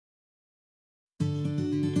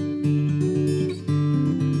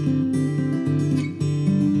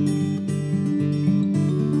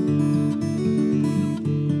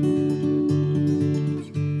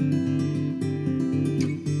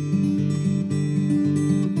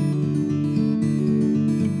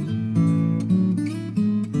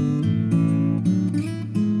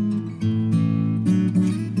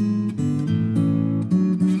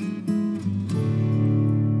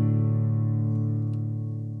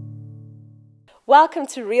Welcome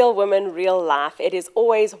to Real Women, Real Life. It is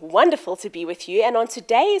always wonderful to be with you. And on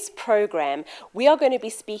today's program, we are going to be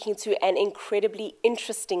speaking to an incredibly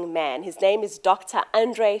interesting man. His name is Dr.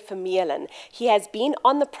 Vermeulen. He has been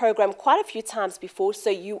on the program quite a few times before, so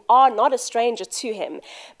you are not a stranger to him.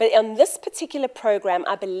 But on this particular program,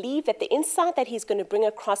 I believe that the insight that he's going to bring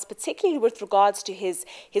across, particularly with regards to his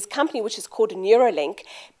company, which is called Neuro-Link,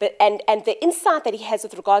 and the insight that he has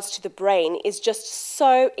with regards to the brain is just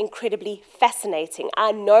so incredibly fascinating.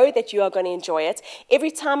 I know that you are going to enjoy it. Every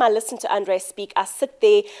time I listen to Andre speak, I sit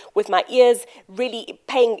there with my ears really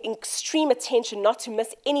paying extreme attention not to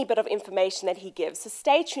miss any bit of information that he gives. So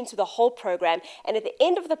stay tuned to the whole program. And at the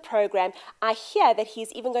end of the program, I hear that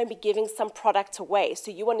he's even going to be giving some product away. So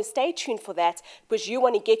you want to stay tuned for that because you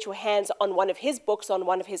want to get your hands on one of his books, on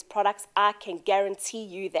one of his products. I can guarantee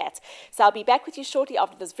you that. So I'll be back with you shortly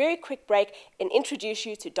after this very quick break and introduce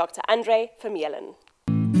you to Dr. Vermeulen.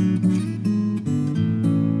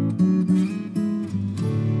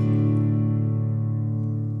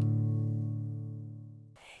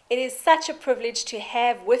 It is such a privilege to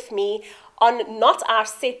have with me on not our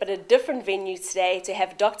set but a different venue today to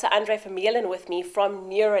have Dr. Vermeulen with me from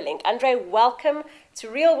Neuro-Link. Andre, welcome to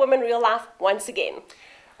Real Women, Real Life once again.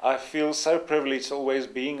 I feel so privileged always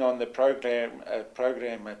being on the program,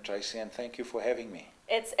 Tracy, and thank you for having me.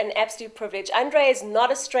 It's an absolute privilege. Andre is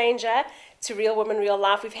not a stranger to Real Women, Real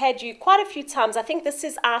Life. We've had you quite a few times. I think this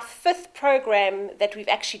is our 5th program that we've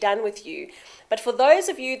actually done with you. But for those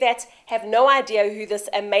of you that have no idea who this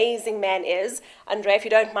amazing man is, Andre, if you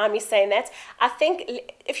don't mind me saying that, I think,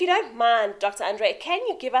 if you don't mind, Dr. Andre, can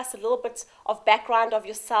you give us a little bit of background of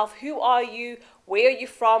yourself? Who are you? Where are you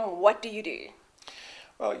from? What do you do?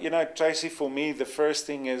 Well, you know, Tracy, for me, the first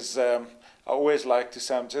thing is I always like to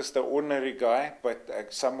say I'm just an ordinary guy, but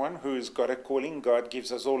someone who's got a calling. God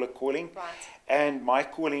gives us all a calling. Right. And my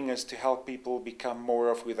calling is to help people become more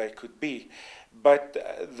of who they could be. But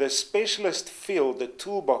the specialist field, the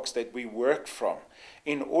toolbox that we work from,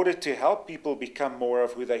 in order to help people become more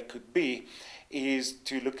of who they could be, is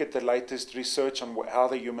to look at the latest research on how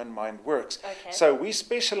the human mind works. Okay. So we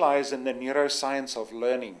specialize in the neuroscience of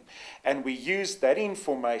learning, and we use that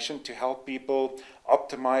information to help people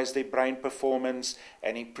optimize their brain performance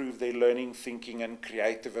and improve their learning, thinking, and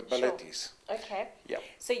creative abilities. Sure. Okay. Yeah.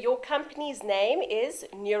 So your company's name is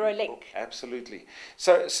Neuro-Link. Absolutely.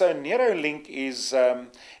 So Neuro-Link is,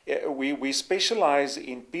 we specialize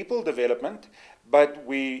in people development, but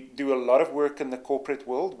we do a lot of work in the corporate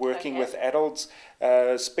world, working with adults,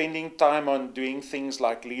 spending time on doing things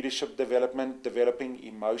like leadership development, developing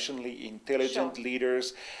emotionally intelligent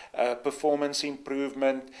leaders, performance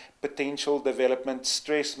improvement, potential development,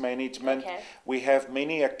 stress management. We have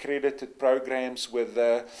many accredited programs with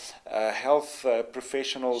Health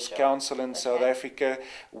Professionals Council in South Africa,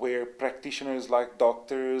 where practitioners like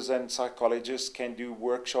doctors and psychologists can do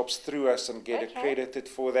workshops through us and get accredited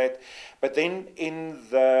for that. But then in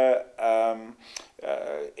the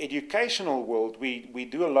educational world, we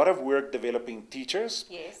do a lot of work developing teachers,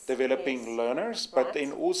 developing learners, but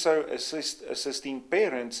then also assisting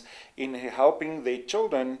parents in helping their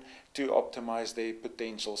children to optimize their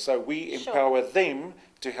potential. So we empower them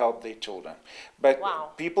to help their children. But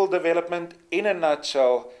people development, in a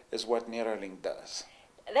nutshell, is what Neuro-Link does.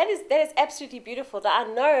 That is absolutely beautiful. I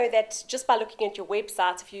know that just by looking at your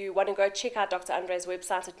website, if you want to go check out Dr. Andre's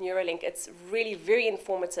website at Neuro-Link, it's really very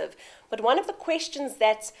informative. But one of the questions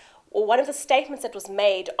or one of the statements that was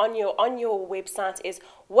made on your website is,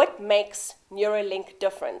 what makes Neuro-Link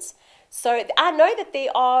different? So I know that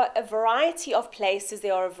there are a variety of places,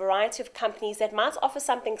 there are a variety of companies that might offer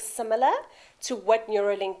something similar to what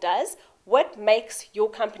Neuro-Link does. What makes your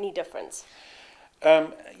company different?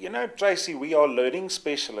 You know, Tracy, we are learning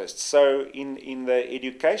specialists. So in the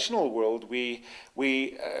educational world, we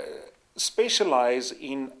specialize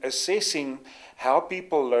in assessing how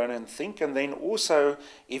people learn and think, and then also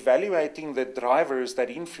evaluating the drivers that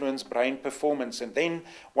influence brain performance. And then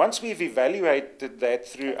once we've evaluated that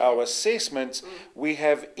through our assessments, we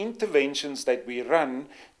have interventions that we run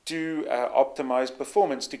to optimize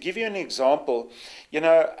performance. To give you an example, you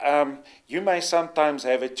know, you may sometimes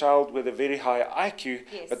have a child with a very high IQ,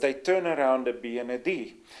 but they turn around a B and a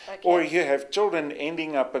D. Or you have children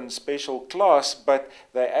ending up in special class, but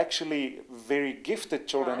they're actually very gifted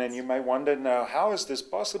children, and you may wonder, now, how is this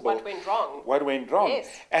possible? What went wrong? What went wrong?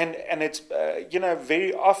 And it's, you know,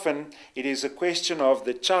 very often it is a question of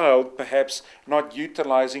the child perhaps not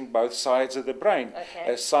utilizing both sides of the brain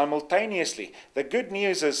simultaneously. The good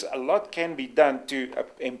news is a lot can be done to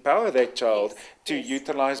empower that child to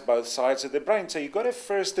utilize both sides of the brain. So you've got to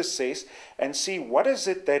first assess and see what is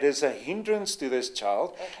it that is a hindrance to this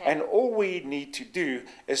child. And all we need to do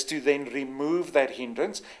is to then remove that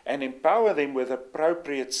hindrance and empower them with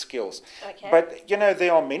appropriate skills. But, you know,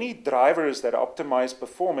 there are many drivers that optimize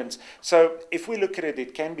performance. So if we look at it,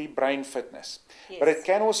 it can be brain fitness, but it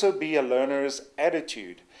can also be a learner's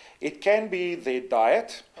attitude. It can be their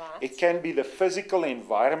diet. It can be the physical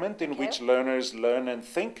environment in which learners learn and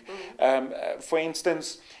think. For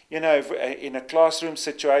instance, you know, if, in a classroom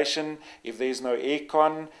situation, if there's no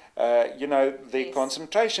aircon, you know, their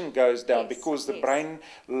concentration goes down because the brain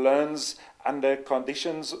learns under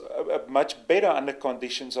conditions, much better under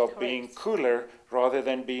conditions of being cooler rather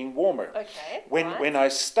than being warmer. When I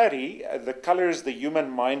study, the colors the human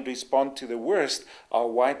mind respond to the worst are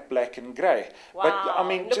white, black, and grey. But I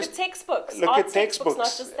mean, look at textbooks. Look at textbooks.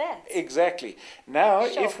 Not just that. Exactly. Now,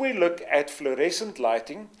 if we look at fluorescent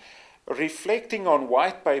lighting, reflecting on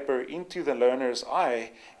white paper into the learner's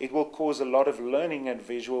eye, it will cause a lot of learning and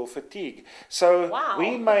visual fatigue. So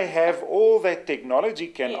we may have all that technology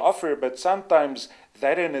can offer, but sometimes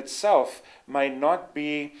that in itself may not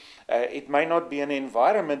be, it may not be an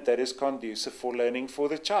environment that is conducive for learning for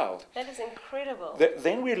the child. That is incredible.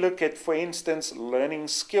 Then we look at, for instance, learning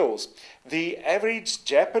skills. The average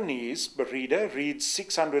Japanese reader reads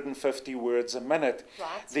 650 words a minute.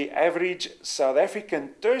 The average South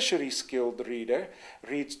African tertiary skilled reader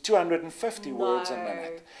reads 250 words a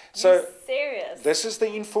minute. So this is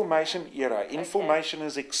the information era. Information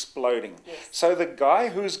is exploding. So the guy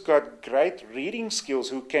who's got great reading skills,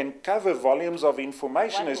 who can cover volumes of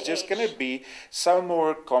information, is just going to be so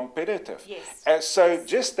more competitive. So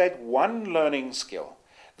just that one learning skill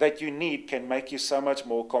that you need can make you so much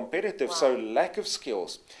more competitive. So lack of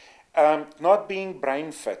skills, not being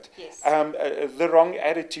brain fit, the wrong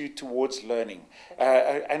attitude towards learning,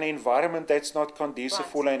 an environment that's not conducive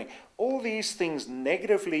for learning. All these things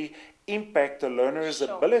negatively impact the learner's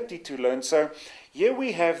ability to learn. So here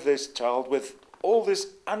we have this child with all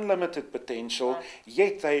this unlimited potential,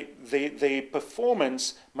 yet their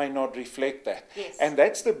performance may not reflect that. And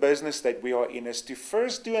that's the business that we are in, is to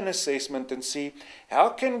first do an assessment and see how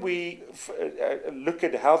can we look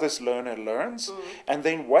at how this learner learns, and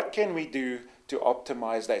then what can we do to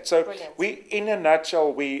optimize that. So we, in a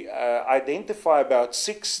nutshell, we identify about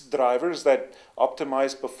 6 drivers that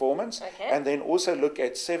optimize performance, and then also look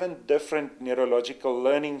at 7 different neurological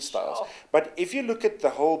learning styles. But if you look at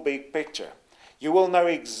the whole big picture, you will know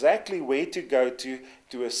exactly where to go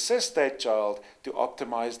to assist that child to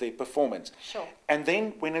optimize their performance. And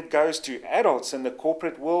then when it goes to adults in the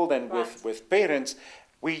corporate world and with parents,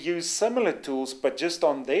 we use similar tools, but just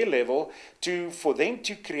on their level, for them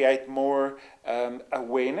to create more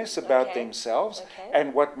awareness about themselves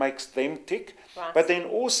and what makes them tick. But then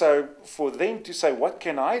also for them to say, what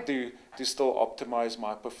can I do to still optimize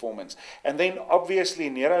my performance? And then obviously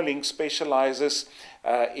Neuro-Link specializes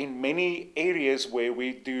in many areas where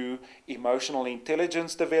we do emotional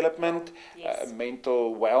intelligence development,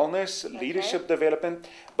 mental wellness, leadership development.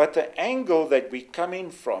 But the angle that we come in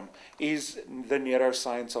from is the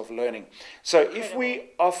neuroscience of learning. So if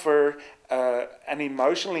we offer an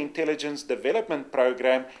emotional intelligence development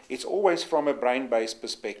program, it's always from a brain-based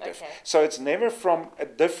perspective. So it's never from a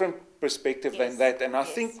different perspective than that. And I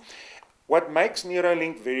think what makes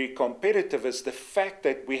Neuro-Link very competitive is the fact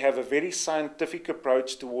that we have a very scientific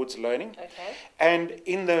approach towards learning. And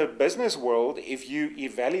in the business world, if you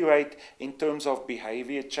evaluate in terms of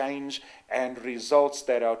behavior change and results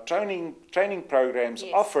that our training programs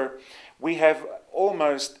offer, we have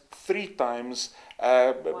almost 3 times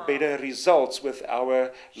better results with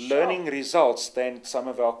our learning results than some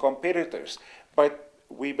of our competitors. But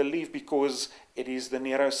we believe because it is the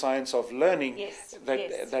neuroscience of learning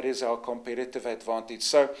that is our competitive advantage.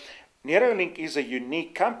 So Neuro-Link is a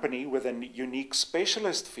unique company with a unique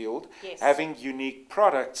specialist field, having unique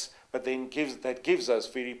products, but then gives us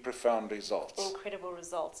very profound results. Incredible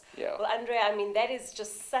results. Well, Andrea, I mean, that is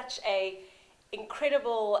just such a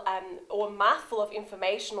incredible or mouthful of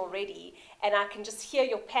information already, and I can just hear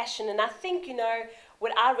your passion. And I think, you know,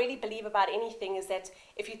 what I really believe about anything is that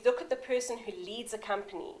if you look at the person who leads a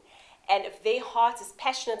company, and if their heart is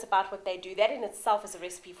passionate about what they do, that in itself is a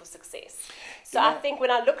recipe for success. So I think when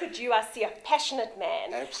I look at you, I see a passionate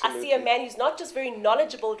man. I see a man who's not just very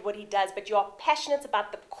knowledgeable at what he does, but you are passionate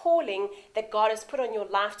about the calling that God has put on your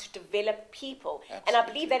life to develop people. And I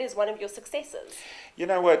believe that is one of your successes. You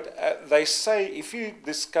know what? They say if you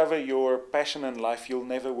discover your passion in life, you'll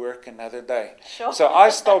never work another day. So I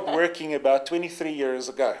stopped working about 23 years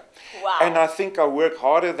ago. And I think I work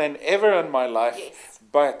harder than ever in my life.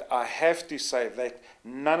 But I have to say that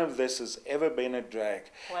None of this has ever been a drag.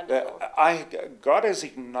 Wonderful. God has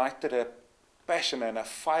ignited a passion and a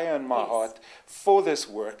fire in my heart for this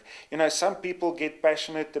work. You know, some people get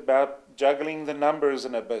passionate about juggling the numbers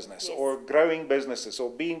in a business or growing businesses or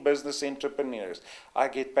being business entrepreneurs. I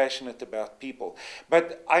get passionate about people.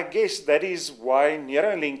 But I guess that is why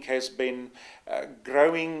Neuro-Link has been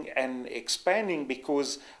growing and expanding,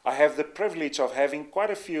 because I have the privilege of having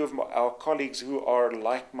quite a few of our colleagues who are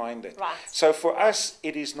like-minded. Right. So for us,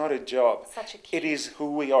 it is not a job. Such a key. It is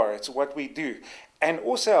who we are. It's what we do. And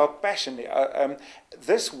also our passion.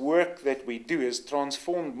 This work that we do has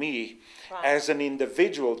transformed me as an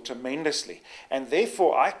individual tremendously. And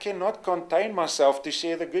therefore, I cannot contain myself to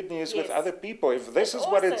share the good news with other people. If this is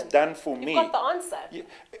what it's done for me. You've got the answer.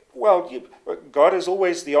 God is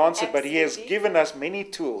always the answer, Absolutely. but He has given us many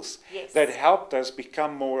tools that helped us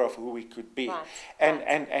become more of who we could be. Right.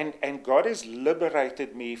 And God has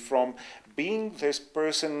liberated me from being this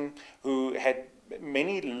person who had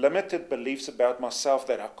many limited beliefs about myself,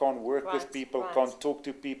 that I can't work with people, can't talk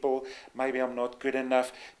to people, maybe I'm not good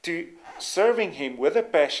enough, to serving Him with a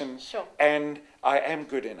passion, and I am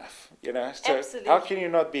good enough, you know. So Absolutely. how can you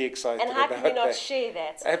not be excited about that? And how can you not share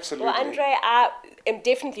that? Absolutely. Well, Andre,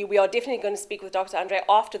 we are definitely going to speak with Dr. Andre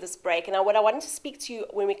after this break. And what I wanted to speak to you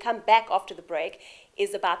when we come back after the break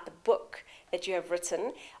is about the book that you have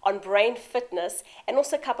written on brain fitness, and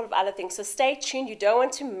also a couple of other things. So stay tuned. You don't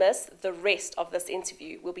want to miss the rest of this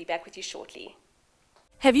interview. We'll be back with you shortly.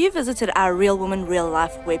 Have you visited our Real Woman Real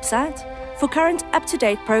Life website? For current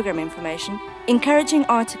up-to-date program information, encouraging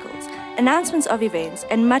articles, announcements of events,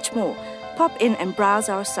 and much more, pop in and browse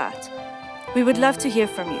our site. We would love to hear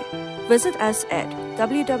from you. Visit us at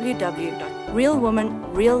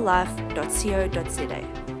www.realwomanreallife.co.za.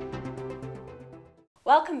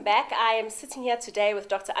 Welcome back. I am sitting here today with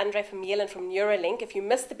Dr. Andre Vermeulen from Neuro-Link. If you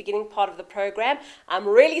missed the beginning part of the program, I'm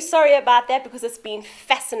really sorry about that, because it's been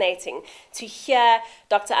fascinating to hear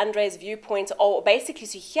Dr. Andre's viewpoint, or basically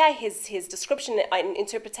to hear his description and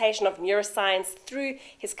interpretation of neuroscience through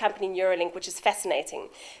his company Neuro-Link, which is fascinating.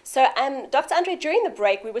 So, Dr. Andre, during the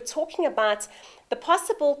break, we were talking about the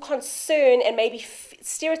possible concern and maybe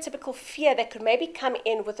stereotypical fear that could maybe come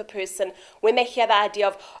in with a person when they hear the idea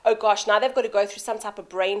of, oh gosh, now they've got to go through some type of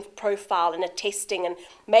brain profile and a testing, and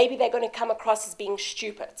maybe they're going to come across as being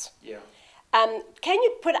stupid. Yeah. Can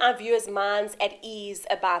you put our viewers' minds at ease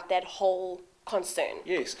about that whole concern?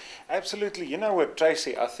 Yes, absolutely. You know what,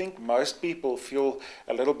 Tracy, I think most people feel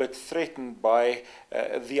a little bit threatened by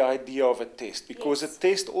the idea of a test, because a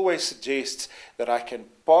test always suggests that I can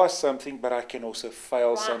pass something, but I can also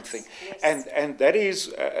fail something. And that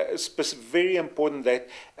is very important, that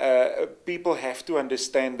people have to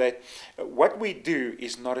understand that what we do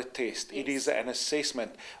is not a test. It is an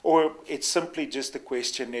assessment, or it's simply just a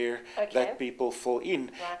questionnaire that people fill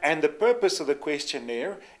in. And the purpose of the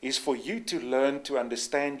questionnaire is for you to learn to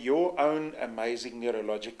understand your own amazing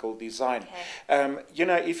neurological design. You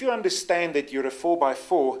know, if you understand that you're a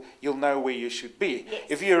 4x4, you'll know where you should be.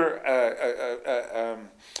 If you're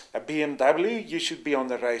a BMW, you should be on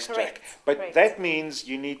the racetrack. But that means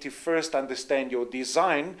you need to first understand your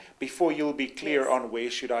design before you'll be clear on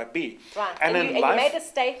where should I be. Right. And you made a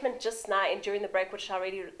statement just now and during the break, which I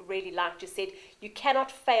really liked. You said you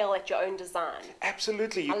cannot fail at your own design.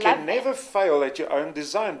 Absolutely. You can never fail at your own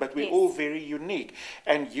design, but we're all very unique.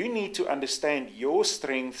 And you need to understand your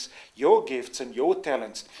strengths, your gifts, and your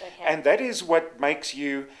talents. And that is what makes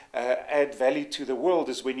you add value to the world,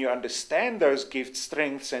 is when you understand those gifts,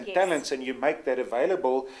 strengths, and talents, and you make that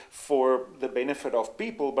available for the benefit of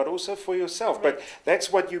people, but also for yourself. But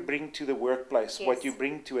that's what you bring to the workplace, what you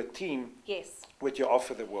bring to a team, what you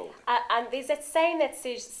offer the world. And there's that saying that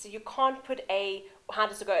says you can't put a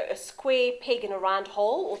square peg in a round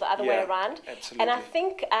hole, or the other way around. Absolutely. And I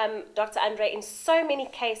think, Dr. Andre, in so many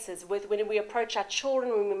cases, when we approach our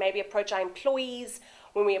children, when we maybe approach our employees,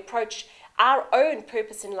 when we approach our own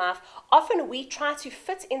purpose in life, often we try to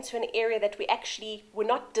fit into an area that were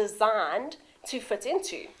not designed to fit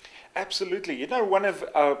into. Absolutely. You know, one of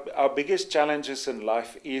our biggest challenges in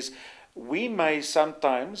life is we may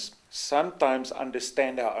sometimes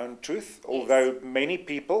understand our own truth, although many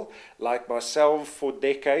people, like myself, for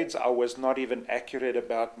decades, I was not even accurate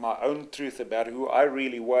about my own truth, about who I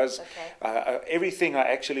really was. Everything I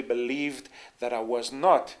actually believed that I was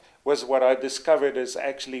not was what I discovered as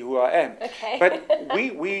actually who I am. But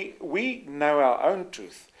we know our own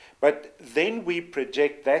truth. but then we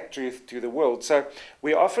project that truth to the world. So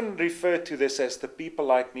we often refer to this as the people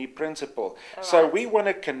like me principle. So we want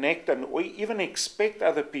to connect, and we even expect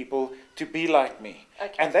other people to be like me.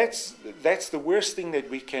 Okay. And that's the worst thing that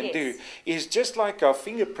we can do, is just like our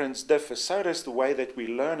fingerprints differ, so does the way that we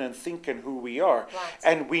learn and think and who we are. Right.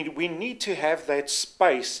 And we need to have that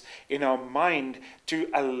space in our mind to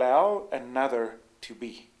allow another to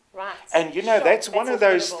be. Right. And you know, Sure. that's one of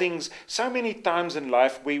those incredible. things, so many times in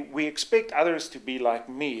life we expect others to be like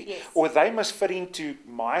me, Yes. or they must fit into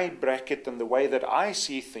my bracket and the way that I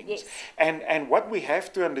see things. Yes. And what we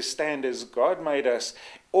have to understand is God made us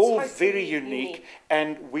all Totally very unique, unique.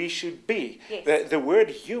 and we should be. Yes. The word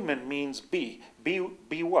human means be. Be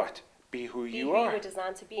what? Be who Be you who are. you were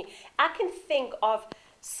designed to be. I can think of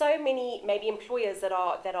so many maybe employers that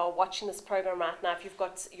are watching this program right now. If you've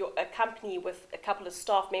got a company with a couple of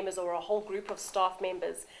staff members or a whole group of staff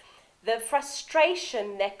members, the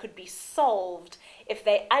frustration that could be solved if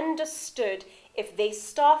they understood if their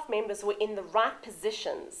staff members were in the right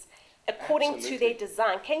positions according to their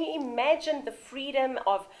design. Can you imagine the freedom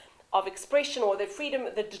of expression, or the freedom,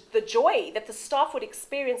 the joy that the staff would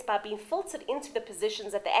experience by being filtered into the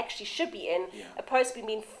positions that they actually should be in, opposed to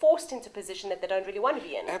being forced into a position that they don't really want to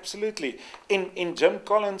be in? Absolutely. In Jim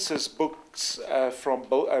Collins's books, From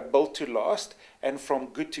Built to Last and From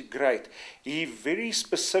Good to Great, he very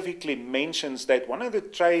specifically mentions that one of the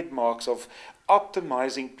trademarks of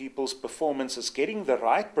optimizing people's performance is getting the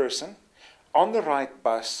right person on the right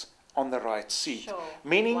bus, on the right seat. Sure.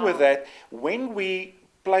 Meaning Wow. with that, when we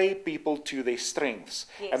play people to their strengths,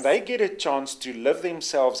 and they get a chance to live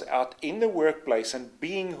themselves out in the workplace and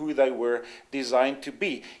being who they were designed to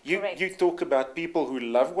be. You talk about people who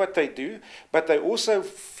love what they do, but they also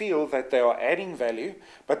feel that they are adding value,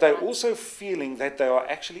 but they're also feeling that they are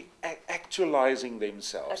actually actualizing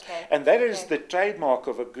themselves. Okay. And that is the trademark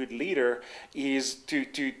of a good leader, is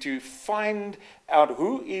to find out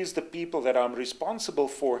who is the people that I'm responsible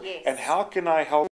for, and how can I help